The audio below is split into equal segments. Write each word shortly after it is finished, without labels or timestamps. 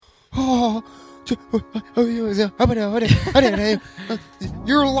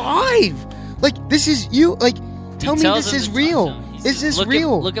you're alive. Like, this is you. Like, tell me this is real. Is this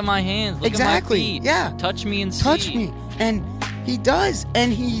real? Look at my hands. Look Exactly. at my feet. Yeah. Touch me and see. Touch me. And he does.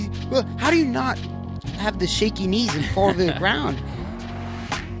 And how do you not have the shaky knees and fall to the ground?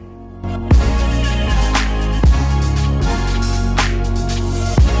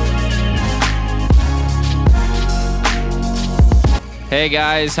 Hey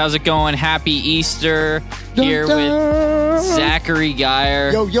guys, how's it going? Happy Easter. Here with Zachary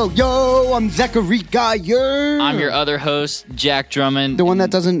Geyer. Yo, I'm Zachary Geyer. I'm your other host, Jack Drummond. The one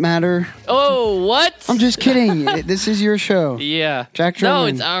that doesn't matter. Oh, what? I'm just kidding. This is your show. Yeah. Jack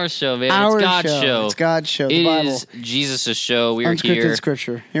Drummond. No, it's our show, man. Our it's God's show. It's God's show. The Bible. It is Jesus' show. We are Unscripted here.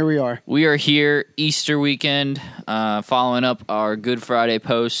 scripture. Here we are. We are here Easter weekend, following up our Good Friday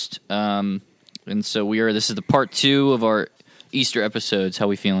post. And so this is the part 2 of our Easter episodes. How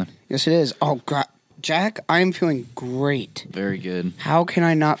we feeling? Yes, it is. Oh, God. Jack, I am feeling great. Very good. How can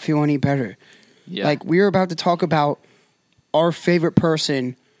I not feel any better? Yeah. Like, we're about to talk about our favorite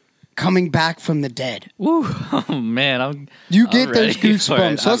person coming back from the dead. Woo. Oh, man. You I'm get those ready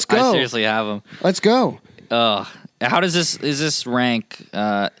goosebumps. Let's go. I seriously have them. Let's go. How does is this rank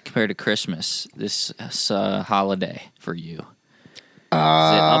compared to Christmas, this holiday for you? Is it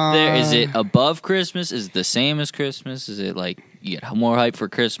up there? Is it above Christmas? Is it the same as Christmas? Is it like you get more hype for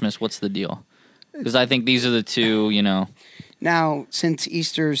Christmas? What's the deal? Because I think these are the two, Now, since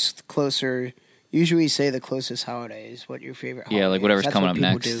Easter's closer, usually say the closest holiday is what your favorite holiday is. Yeah, like whatever's That's coming what up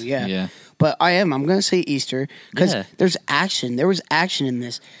people next. do, yeah. Yeah. But I'm going to say Easter because Yeah. there's action. There was action in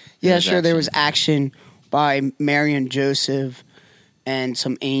this. Yeah, There's sure, there action. was action by Mary and Joseph and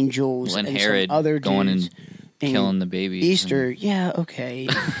some angels When and Herod some other going dudes. and killing the babies. Easter, yeah, okay.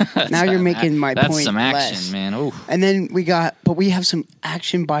 Now you're making my That's point some action, less. man. Ooh. And then we have some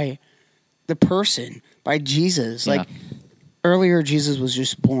action by the person, by Jesus. Yeah. Like earlier, Jesus was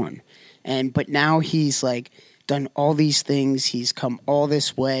just born, but now he's like done all these things. He's come all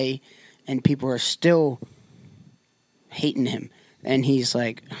this way, and people are still hating him. And he's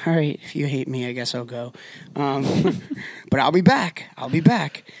like, "All right, if you hate me, I guess I'll go, but I'll be back. I'll be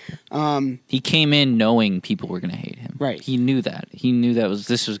back." He came in knowing people were going to hate him. Right. He knew that. He knew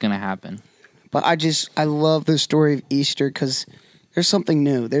this was going to happen. But I love the story of Easter because there's something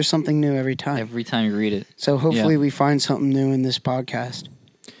new. There's something new every time. Every time you read it. So hopefully we find something new in this podcast.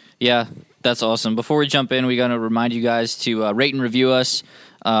 Yeah, that's awesome. Before we jump in, we got to remind you guys to rate and review us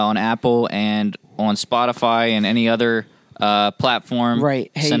on Apple and on Spotify and any other platform.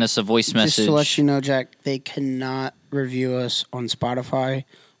 Right. Hey, send us a voice message. Just to let you know, Jack, they cannot review us on Spotify.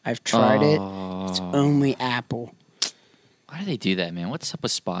 I've tried it. It's only Apple. Why do they do that, man? What's up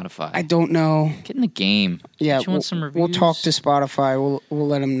with Spotify? I don't know. Get in the game. Yeah, Don't you want some reviews? we'll talk to Spotify. We'll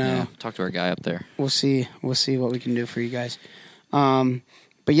let them know. Yeah, talk to our guy up there. We'll see what we can do for you guys.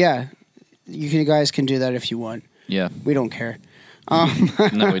 But yeah, you guys can do that if you want. Yeah. We don't care.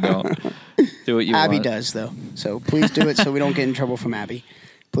 No, we don't. Do what you Abby want. does, though. So please do it so we don't get in trouble from Abby.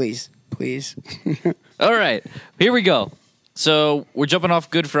 Please. All right, here we go. So we're jumping off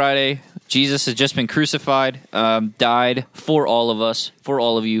Good Friday. Jesus has just been crucified, died for all of us, for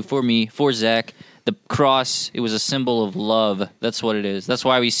all of you, for me, for Zach. The cross, it was a symbol of love. That's what it is. That's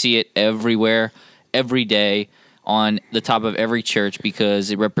why we see it everywhere, every day, on the top of every church,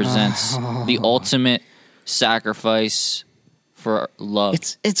 because it represents the ultimate sacrifice for love.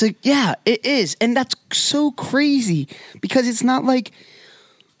 It is. And that's so crazy because it's not like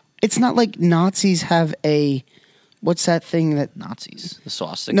Nazis have a, what's that thing that Nazis, the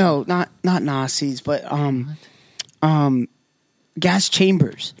swastika. No, not Nazis, but gas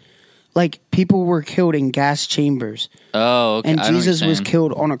chambers. Like people were killed in gas chambers. Oh, okay. And I know what you're Jesus was saying.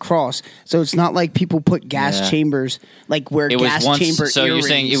 killed on a cross. So it's not like people put gas chambers like where It gas was once, chamber so you're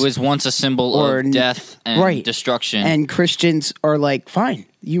saying it earrings was once a symbol or of death and destruction. And Christians are like, fine,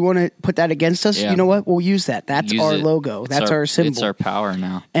 you want to put that against us? Yeah. You know what? We'll use that. That's Use our it. logo. It's That's our symbol. It's our power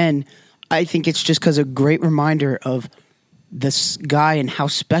now. And I think it's just because a great reminder of this guy and how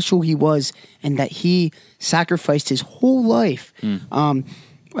special he was and that he sacrificed his whole life.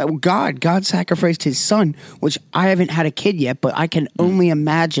 God sacrificed his son, which I haven't had a kid yet, but I can only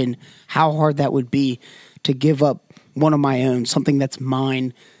imagine how hard that would be to give up one of my own, something that's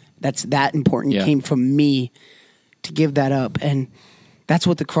mine, that's that important, came from me, to give that up. And that's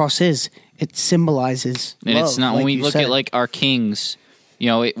what the cross is. It symbolizes And love, it's not, like when we you look said. at like our kings, you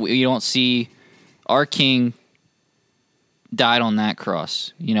don't see our king died on that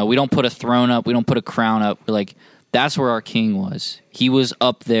cross. We don't put a throne up, we don't put a crown up. We're like, that's where our king was. He was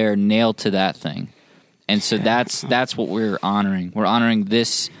up there nailed to that thing. And so that's what we're honoring. We're honoring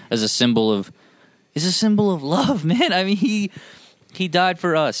this as a symbol of love, man. I mean, he died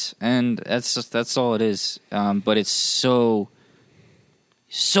for us, and that's all it is. But it's so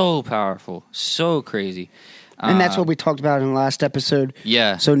powerful, so crazy. And that's what we talked about in the last episode.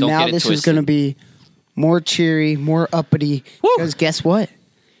 Yeah. So now this is going to be more cheery, more uppity. Woo! Because guess what?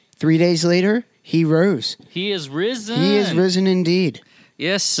 3 days later, he rose. He is risen. He is risen indeed.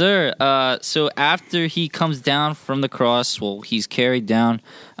 Yes, sir. So after he comes down from the cross, well, he's carried down.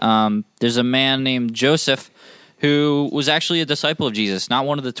 There's a man named Joseph who was actually a disciple of Jesus, not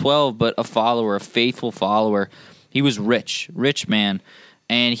one of the 12, but a follower, a faithful follower. He was rich man.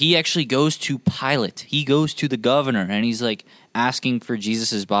 And he actually goes to Pilate. He goes to the governor, and he's like asking for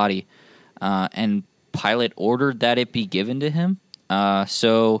Jesus' body. And Pilate ordered that it be given to him.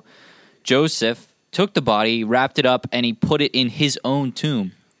 So Joseph took the body, wrapped it up, and he put it in his own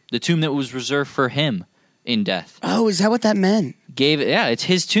tomb, the tomb that was reserved for him in death. Oh, is that what that meant? It's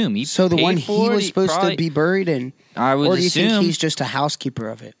his tomb. So the one he was supposed to be buried in? I would assume. Or do you think he's just a housekeeper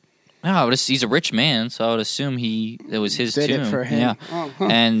of it? No, he's a rich man, so I would assume it was his Did tomb. It for him. Yeah. Oh, huh.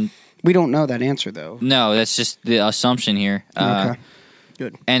 And we don't know that answer, though. no, that's just the assumption here. Okay.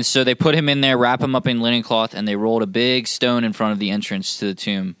 Good. And so they put him in there, wrap him up in linen cloth, and they rolled a big stone in front of the entrance to the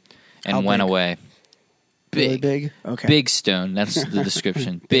tomb and How went big? away. Really big? Okay. Big stone. That's the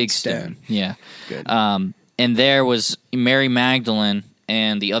description. Big stone. Yeah. Good. And there was Mary Magdalene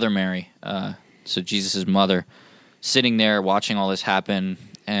and the other Mary, so Jesus' mother, sitting there watching all this happen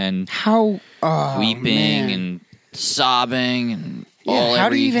and weeping man. and sobbing and Yeah, how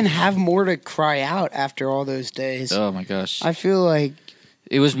do you even have more to cry out after all those days? Oh my gosh! I feel like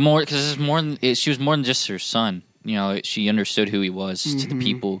it was more because she was more than just her son. You know, she understood who he was to the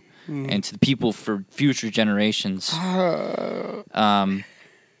people and to the people for future generations.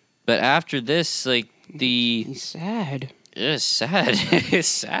 But after this, like he's sad. it's sad. It's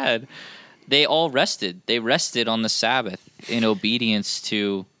sad. They all rested. They rested on the Sabbath in obedience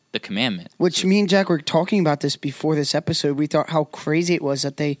to the commandment. Which me and Jack were talking about this before this episode. We thought how crazy it was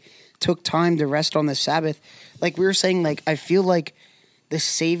that they took time to rest on the Sabbath. Like we were saying, like I feel like the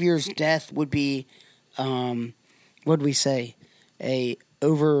Savior's death would be, what would we say, it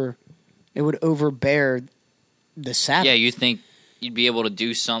would overbear the Sabbath. Yeah, you think you'd be able to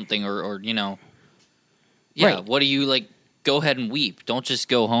do something or you know. Yeah, Right. what do you like? Go ahead and weep. Don't just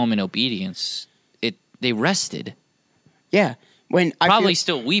go home in obedience. They rested. Yeah. When I Probably feel,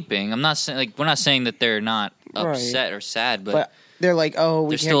 still weeping. I'm not saying like we're not saying that they're not upset or sad, but they're like, oh, we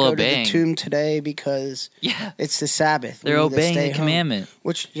they're can't still go obeying. to the tomb today because yeah, it's the Sabbath. they're We need to obeying stay the home. commandment.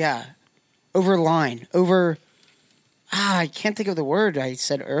 Which, I can't think of the word I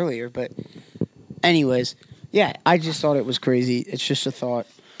said earlier, but anyways, yeah, I just thought it was crazy. It's just a thought.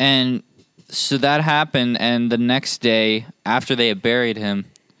 And so that happened, and the next day after they had buried him,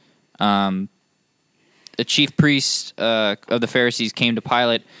 the chief priest of the Pharisees came to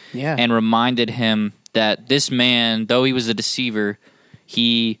Pilate and reminded him that this man, though he was a deceiver,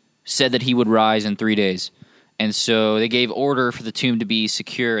 he said that he would rise in 3 days. And so they gave order for the tomb to be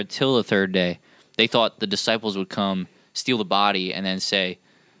secure until the third day. They thought the disciples would come, steal the body, and then say,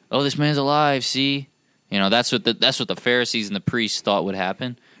 "Oh, this man's alive, see?" You know, that's what the Pharisees and the priests thought would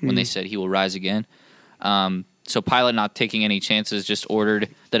happen when they said he will rise again. So Pilate, not taking any chances, just ordered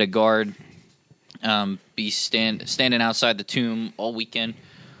that a guard be standing outside the tomb all weekend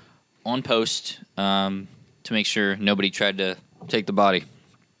on post to make sure nobody tried to take the body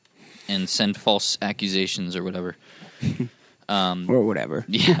and send false accusations or whatever. Or whatever.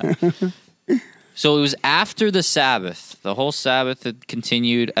 Yeah. So it was after the Sabbath. The whole Sabbath had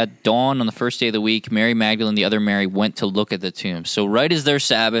continued. At dawn on the first day of the week, Mary Magdalene and the other Mary went to look at the tomb. So right as their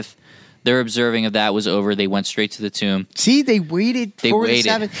Sabbath, their observing of that was over, they went straight to the tomb. See, they waited for the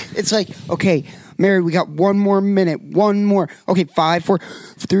Sabbath. It's like, okay, Mary, we got one more minute. One more. Okay, 5, 4,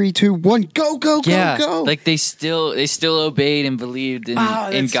 3, 2, 1. Go, go, Yeah, go. like they still obeyed and believed in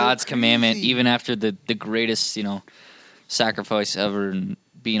that's so God's commandment, crazy. even after the greatest, sacrifice ever and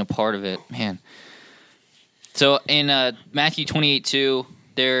being a part of it. Man. So in Matthew 28:2,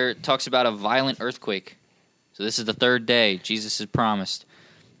 there talks about a violent earthquake. So this is the third day. Jesus has promised.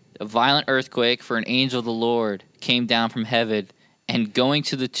 A violent earthquake, for an angel of the Lord came down from heaven and going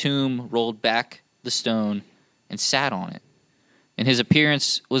to the tomb rolled back the stone and sat on it. And his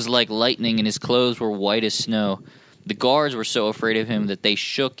appearance was like lightning and his clothes were white as snow. The guards were so afraid of him that they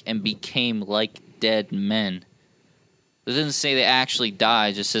shook and became like dead men. It doesn't say they actually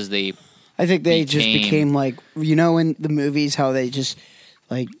died, it just says they I think they just became like, in the movies how they just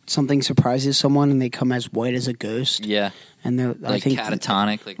like something surprises someone and they come as white as a ghost. Yeah. And they're Like I think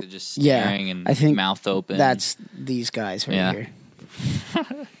catatonic, like they're just staring and I think mouth open. That's these guys right here.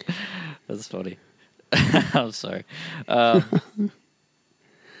 That's funny. I'm sorry.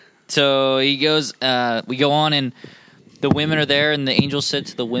 So he goes, we go on, and the women are there, and the angel said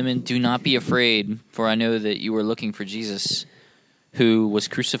to the women, "Do not be afraid, for I know that you are looking for Jesus, who was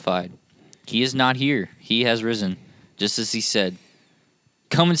crucified. He is not here. He has risen, just as he said.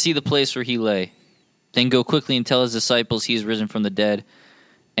 Come and see the place where he lay. Then go quickly and tell his disciples he is risen from the dead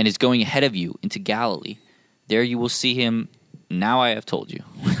and is going ahead of you into Galilee. There you will see him. Now I have told you."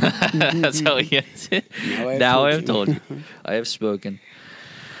 That's how he gets it. Now I have told you. I have spoken.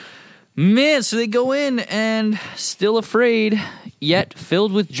 Man, so they go in and still afraid, yet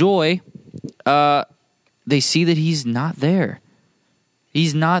filled with joy. They see that he's not there.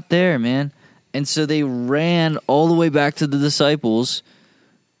 He's not there, man. And so they ran all the way back to the disciples,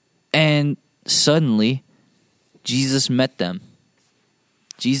 and suddenly Jesus met them.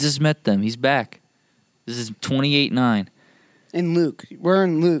 Jesus met them. He's back. This is 28:9. In Luke. We're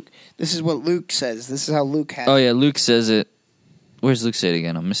in Luke. This is what Luke says. This is how Luke has it. Oh, yeah, Luke says it. Where's Luke say it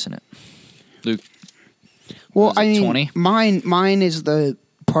again? I'm missing it. Luke. Well, I mean, 20? mine is the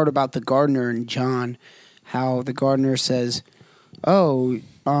part about the gardener in John, how the gardener says, they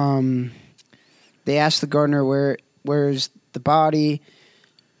asked the gardener, where's the body?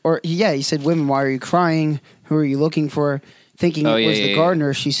 Or, he said, "Women, why are you crying? Who are you looking for?" Thinking it was the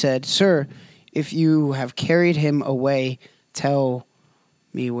gardener, she said, "Sir, if you have carried him away, tell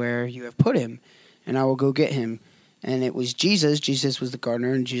me where you have put him, and I will go get him." And it was Jesus. Jesus was the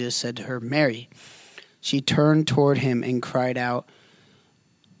gardener, and Jesus said to her, "Mary." She turned toward him and cried out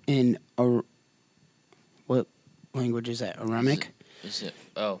in what language is that? Aramaic? Is it?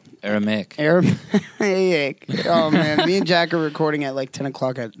 Oh, Aramaic. Aramaic. Oh, man. Me and Jack are recording at like 10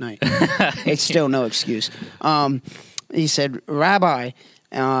 o'clock at night. It's still no excuse. He said, "Rabbi,"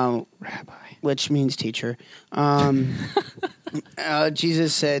 which means teacher.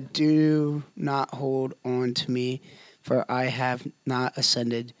 Jesus said, "Do not hold on to me, for I have not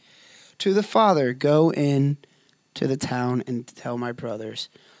ascended to the Father. Go in to the town and tell my brothers,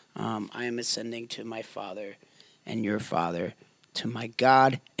 I am ascending to my Father and your Father, to my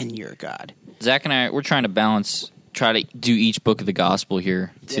God and your God." Zach and I, we're trying to try to do each book of the gospel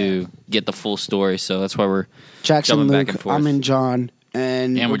here to get the full story. So that's why we're Jackson, jumping Luke, back and forth. I'm in John.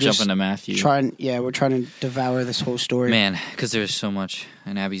 And we're just jumping to Matthew. We're trying to devour this whole story. Man, because there's so much,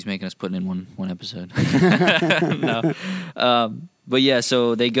 and Abby's making us put it in one episode. No, but yeah,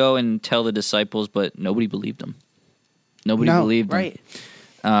 so they go and tell the disciples, but nobody believed them. Nobody believed them.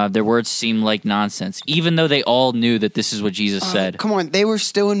 Right. Their words seemed like nonsense, even though they all knew that this is what Jesus said. Come on, they were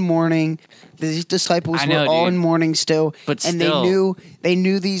still in mourning. These disciples were all in mourning still, but and still, they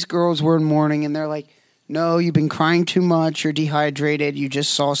knew these girls were in mourning, and they're like, "No, you've been crying too much. You're dehydrated. You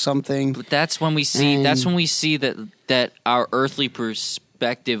just saw something." But that's when we see. That's when we see that our earthly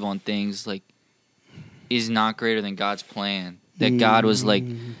perspective on things like is not greater than God's plan. That God was like,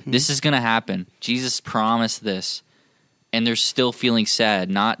 "This is going to happen." Jesus promised this, and they're still feeling sad.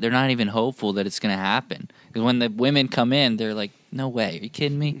 They're not even hopeful that it's going to happen. Because when the women come in, they're like, "No way! Are you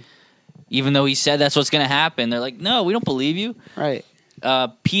kidding me?" Even though he said that's what's going to happen, they're like, "No, we don't believe you." Right.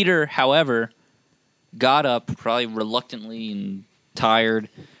 Peter, however, got up, probably reluctantly and tired,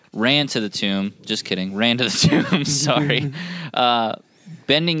 ran to the tomb. Just kidding. Ran to the tomb. Sorry.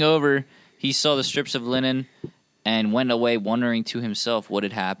 Bending over, he saw the strips of linen and went away wondering to himself what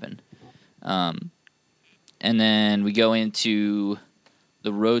had happened. And then we go into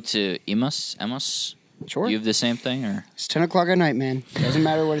the road to Emmaus. Sure. Do you have the same thing? Or It's 10 o'clock at night, man. Doesn't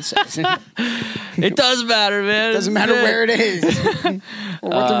matter what it says. It does matter, man. Doesn't matter where it is or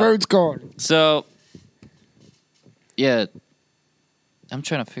what the road's called. So, yeah, I'm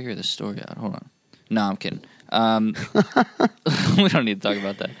trying to figure this story out. Hold on. No, I'm kidding. We don't need to talk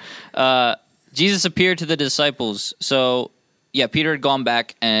about that. Jesus appeared to the disciples. So, yeah, Peter had gone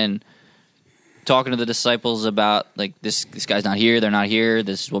back and talking to the disciples about, like, this guy's not here, they're not here.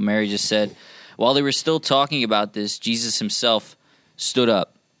 This is what Mary just said. While they were still talking about this, Jesus himself stood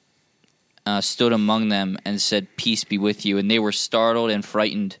up, stood among them, and said, "Peace be with you." And they were startled and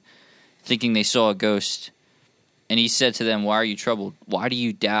frightened, thinking they saw a ghost. And he said to them, "Why are you troubled? Why do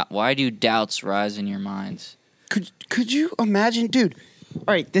you doubt? Why do doubts rise in your minds?" Could you imagine, dude? All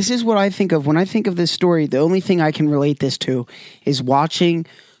right, this is what I think of when I think of this story. The only thing I can relate this to is watching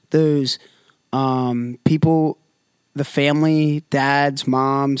those people, the family, dads,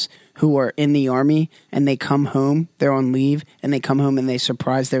 moms who are in the army, and they come home. They're on leave, and they come home and they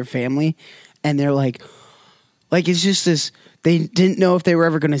surprise their family, and they're like it's just they didn't know if they were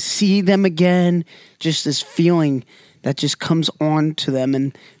ever going to see them again. Just this feeling that just comes on to them,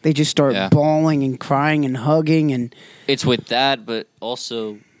 and they just start bawling and crying and hugging. And it's with that, but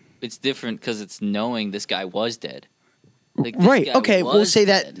also it's different because it's knowing this guy was dead. Like, right. Okay. We'll say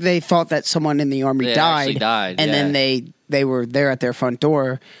that they thought that someone in the army died, and then they were there at their front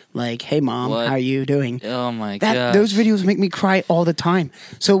door, like, "Hey, Mom, how are you doing?" Oh my god! Those videos make me cry all the time.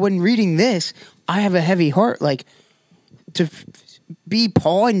 So when reading this, I have a heavy heart, like to be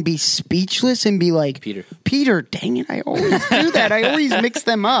Paul and be speechless and be like, Peter, dang it, I always do that. I always mix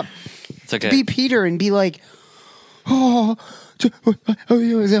them up. It's okay. To be Peter and be like, oh,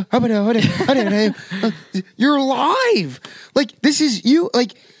 you're alive. Like, this is you.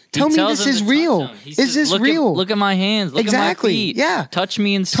 Like, tell me this is real. Is this real? Look at my hands. Look at my feet. Yeah. Touch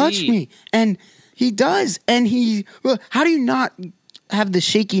me and see. Touch me. And he does. And how do you not have the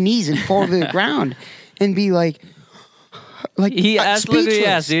shaky knees and fall to the ground and be like he asked, look what he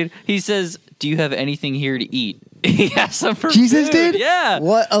asked, dude. He says, "Do you have anything here to eat?" He asked him for Jesus food. did? Yeah.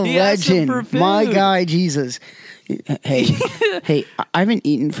 What a legend. My guy, Jesus. Hey, I haven't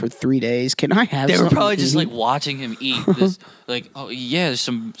eaten for 3 days. Can I have They something were probably to just eat? like watching him eat this, like, oh yeah, there's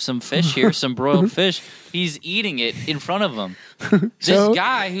some fish here, some broiled fish. He's eating it in front of him. This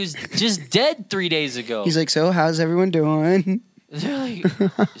guy who's just dead 3 days ago. He's like, so how's everyone doing? They're like,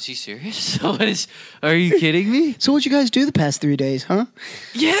 is he serious? Are you kidding me? So what'd you guys do the past 3 days, huh?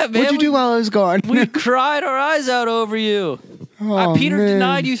 Yeah, man. What'd you do while I was gone? We cried our eyes out over you. Peter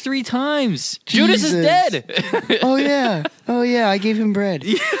denied you 3 times. Judas is dead. Oh yeah, I gave him bread.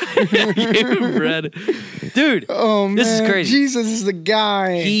 I gave him bread. Dude, this is crazy. Jesus is the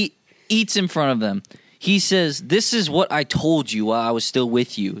guy. He eats in front of them. He says, "This is what I told you while I was still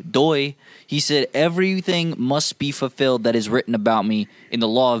with you." Doi. He said, "Everything must be fulfilled that is written about me in the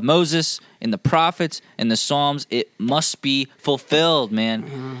law of Moses, in the prophets, in the Psalms. It must be fulfilled,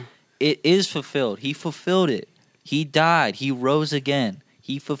 man. It is fulfilled. He fulfilled it. He died. He rose again.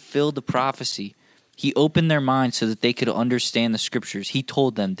 He fulfilled the prophecy. He opened their minds so that they could understand the scriptures. He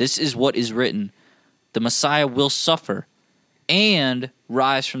told them, this is what is written. The Messiah will suffer and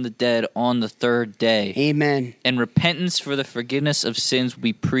rise from the dead on the 3rd day. Amen. And repentance for the forgiveness of sins will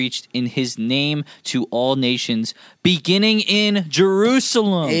be preached in his name to all nations, beginning in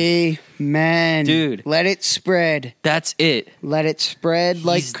Jerusalem." Amen. Dude. Let it spread. That's it. Let it spread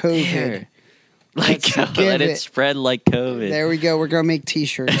like He's COVID. there. Let it spread like COVID. There we go. We're going to make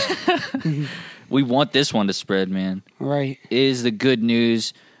t-shirts. We want this one to spread, man. Right. It is the good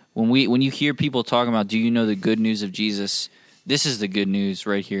news. When you hear people talking about, do you know the good news of Jesus? This is the good news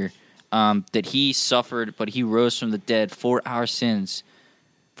right here. That he suffered, but he rose from the dead for our sins,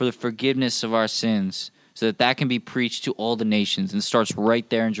 for the forgiveness of our sins, so that can be preached to all the nations. And it starts right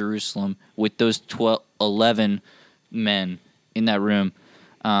there in Jerusalem with those 11 men in that room.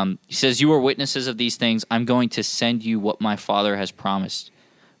 He says, "You are witnesses of these things. I'm going to send you what my Father has promised.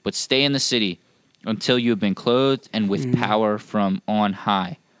 But stay in the city until you have been clothed and with power from on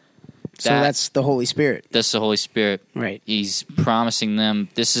high." So that's the Holy Spirit. That's the Holy Spirit. Right. He's promising them,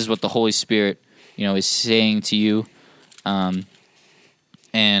 this is what the Holy Spirit, is saying to you.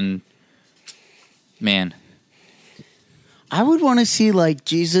 And, man. I would want to see, like,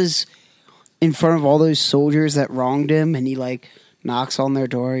 Jesus in front of all those soldiers that wronged him, and he, like, knocks on their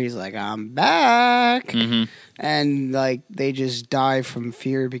door. He's like, "I'm back." Mm-hmm. And, like, they just die from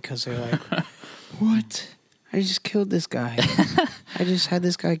fear because they're like, "What? I just killed this guy. I just had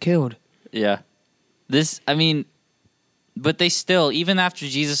this guy killed." Yeah. But they still, even after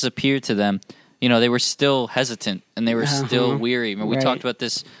Jesus appeared to them, they were still hesitant and they were still weary. I mean, we talked about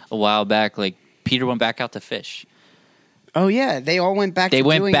this a while back. Like, Peter went back out to fish. Oh, yeah. They all went back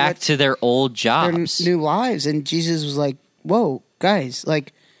to their old jobs. Their new lives. And Jesus was like, "Whoa, guys,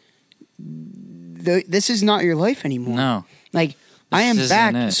 like, this is not your life anymore." No. Like, I am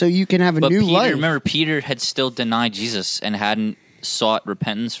back so you can have a new life. Remember, Peter had still denied Jesus and hadn't sought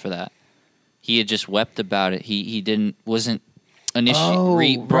repentance for that. He had just wept about it. He wasn't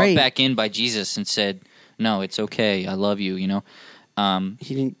initially brought back in by Jesus and said, "No, it's okay. I love you." He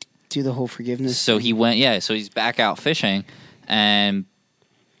didn't do the whole forgiveness. So he went. So he's back out fishing, and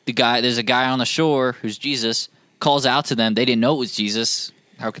there's a guy on the shore who's Jesus, calls out to them. They didn't know it was Jesus.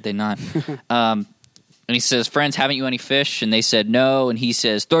 How could they not? And he says, "Friends, haven't you any fish?" And they said, "No." And he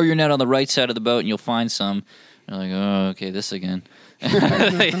says, "Throw your net on the right side of the boat and you'll find some." They're like, "Oh, okay, this again."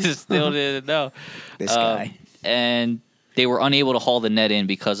 They still didn't know. This guy. And they were unable to haul the net in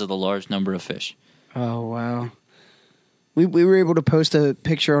because of the large number of fish. Oh, wow. We were able to post a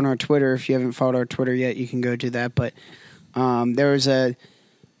picture on our Twitter. If you haven't followed our Twitter yet, you can go do that. But there was a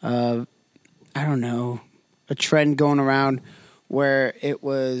trend going around where it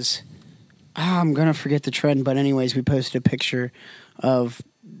was. I'm gonna forget the trend, but anyways, we posted a picture of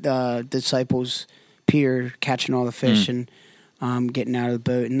the disciples, Peter catching all the fish and getting out of the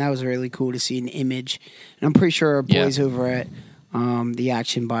boat, and that was really cool to see an image. And I'm pretty sure our boys over at the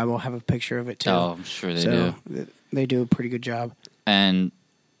Action Bible have a picture of it too. Oh, I'm sure they do. They do a pretty good job. And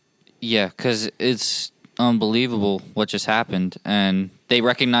yeah, because it's unbelievable what just happened, and they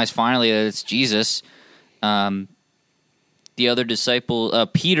recognize finally that it's Jesus. The other disciple,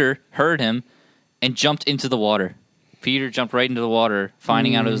 Peter, heard him and jumped into the water. Peter jumped right into the water,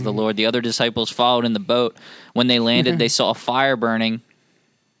 finding out it was the Lord. The other disciples followed in the boat. When they landed, they saw a fire burning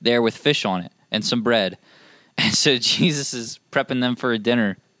there with fish on it and some bread. And so Jesus is prepping them for a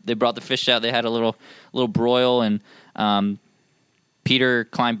dinner. They brought the fish out. They had a little broil, and Peter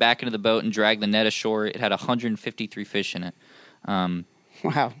climbed back into the boat and dragged the net ashore. It had 153 fish in it.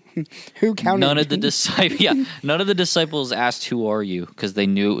 Wow. Who counted? None of the disciples asked, "Who are you?" because they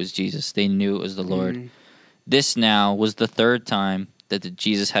knew it was Jesus. They knew it was the Lord. This now was the third time that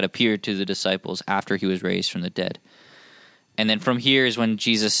Jesus had appeared to the disciples after he was raised from the dead. And then from here is when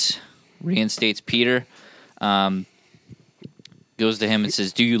Jesus reinstates Peter, goes to him and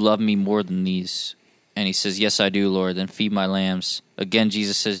says, "Do you love me more than these?" And he says, "Yes, I do, Lord. Then feed my lambs." Again,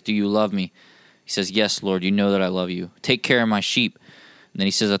 Jesus says, "Do you love me?" He says, "Yes, Lord. You know that I love you. Take care of my sheep." And then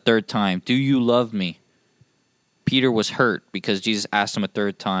he says a third time, "Do you love me?" Peter was hurt because Jesus asked him a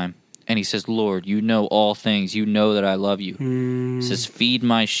third time. And he says, "Lord, you know all things. You know that I love you." He says, "Feed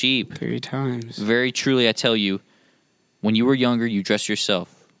my sheep." 3 times. "Very truly, I tell you, when you were younger, you dressed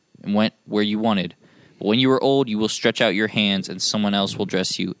yourself and went where you wanted. But when you are old, you will stretch out your hands, and someone else will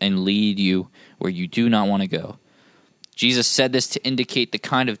dress you and lead you where you do not want to go." Jesus said this to indicate the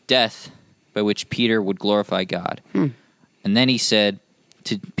kind of death by which Peter would glorify God. And then he said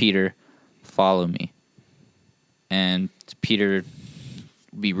to Peter, "Follow me." And Peter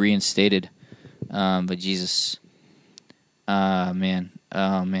be reinstated by Jesus. Man.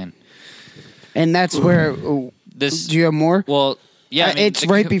 And that's where. This. Do you have more? Well, yeah. I mean, it's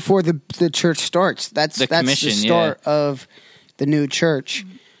right before the church starts. That's the start of the new church.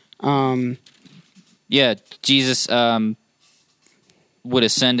 Yeah, Jesus would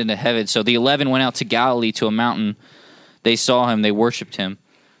ascend into heaven. So the 11 went out to Galilee to a mountain. They saw him. They worshipped him.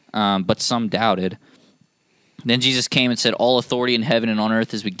 But some doubted. Then Jesus came and said, "All authority in heaven and on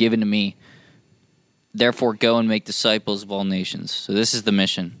earth has been given to me. Therefore, go and make disciples of all nations." So this is the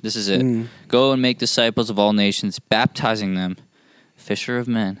mission. This is it. Go and make disciples of all nations, baptizing them, fisher of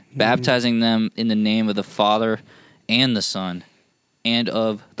men, baptizing them in the name of the Father and the Son and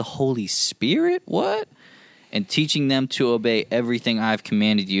of the Holy Spirit. What? And teaching them to obey everything I have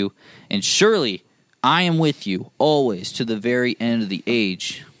commanded you. And surely I am with you always to the very end of the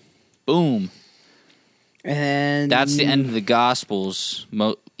age. Boom. And that's the end of the Gospels.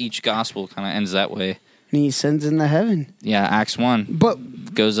 Each Gospel kind of ends that way. And he ascends into heaven. Yeah, Acts 1.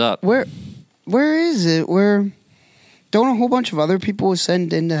 But goes up. Where is it? Where don't a whole bunch of other people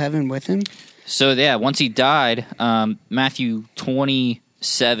ascend into heaven with him? So yeah, once he died, Matthew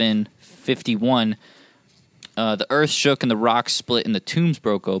 27:51, the earth shook and the rocks split and the tombs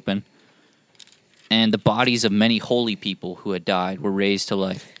broke open, and the bodies of many holy people who had died were raised to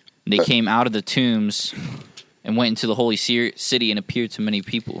life. They came out of the tombs and went into the holy city and appeared to many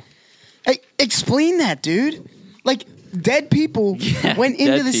people. Hey, explain that, dude. Like, dead people went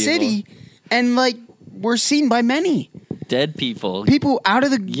into the city and, like, were seen by many. Dead people. People out of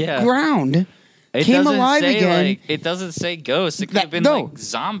the ground came alive again. It doesn't say ghosts. It could have been, like,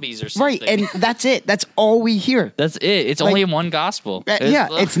 zombies or something. Right, and that's it. That's all we hear. That's it. It's only in one gospel.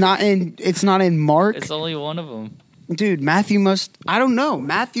 It's not in Mark. It's only one of them. Dude, Matthew I don't know.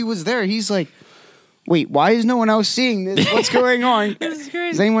 Matthew was there. He's like, wait, why is no one else seeing this? What's going on? This is crazy.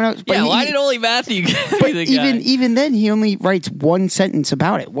 Is anyone else? But why did only Matthew be the guy? Even then, he only writes one sentence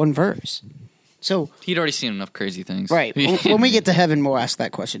about it, one verse. So he'd already seen enough crazy things. Right. When we get to heaven, we'll ask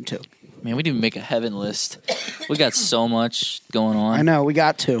that question too. Man, we didn't even make a heaven list. We got so much going on. I know. We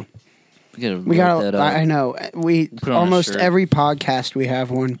got to. We got that up. I know. We almost every podcast we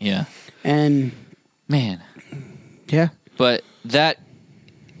have one. Yeah. And man. Yeah. But this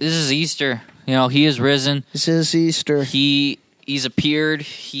is Easter. You know, he is risen. This is Easter. He's appeared.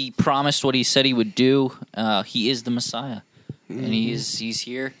 He promised what he said he would do. He is the Messiah. And he's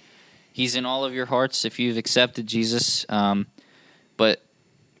here. He's in all of your hearts if you've accepted Jesus. But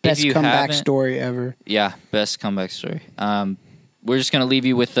best if you comeback story ever. Yeah, best comeback story. We're just going to leave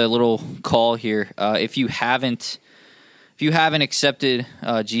you with a little call here. If you haven't accepted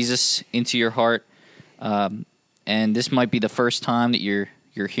Jesus into your heart, and this might be the first time that you're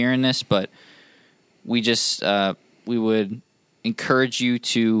hearing this, but we just we would encourage you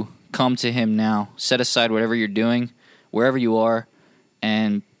to come to him now. Set aside whatever you're doing, wherever you are,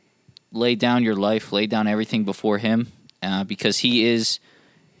 and lay down your life, lay down everything before him, because he is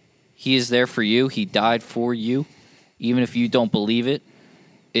there for you. He died for you. Even if you don't believe it,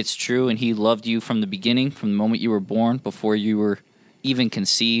 it's true, and he loved you from the beginning, from the moment you were born, before you were even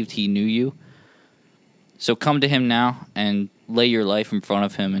conceived. He knew you. So come to him now and lay your life in front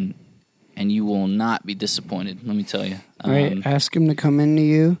of him, and you will not be disappointed, let me tell you. Right. Ask him to come into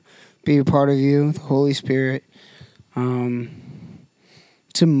you, be a part of you, the Holy Spirit.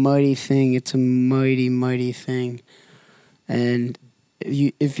 It's a mighty thing. It's a mighty, mighty thing. And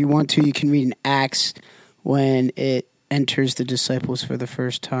if you want to, you can read in Acts when it enters the disciples for the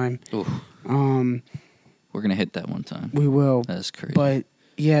first time. We're going to hit that one time. We will. That's crazy. But,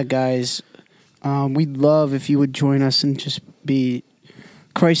 yeah, guys, we'd love if you would join us and just be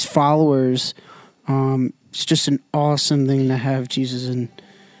Christ followers. It's just an awesome thing to have Jesus in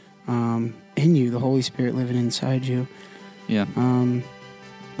you, the Holy Spirit living inside you. Yeah.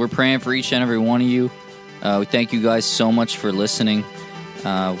 We're praying for each and every one of you. We thank you guys so much for listening.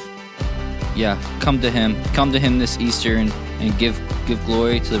 Come to him. Come to him this Easter and give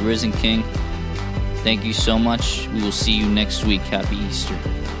glory to the risen King. Thank you so much. We will see you next week. Happy Easter.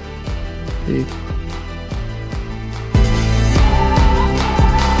 Hey.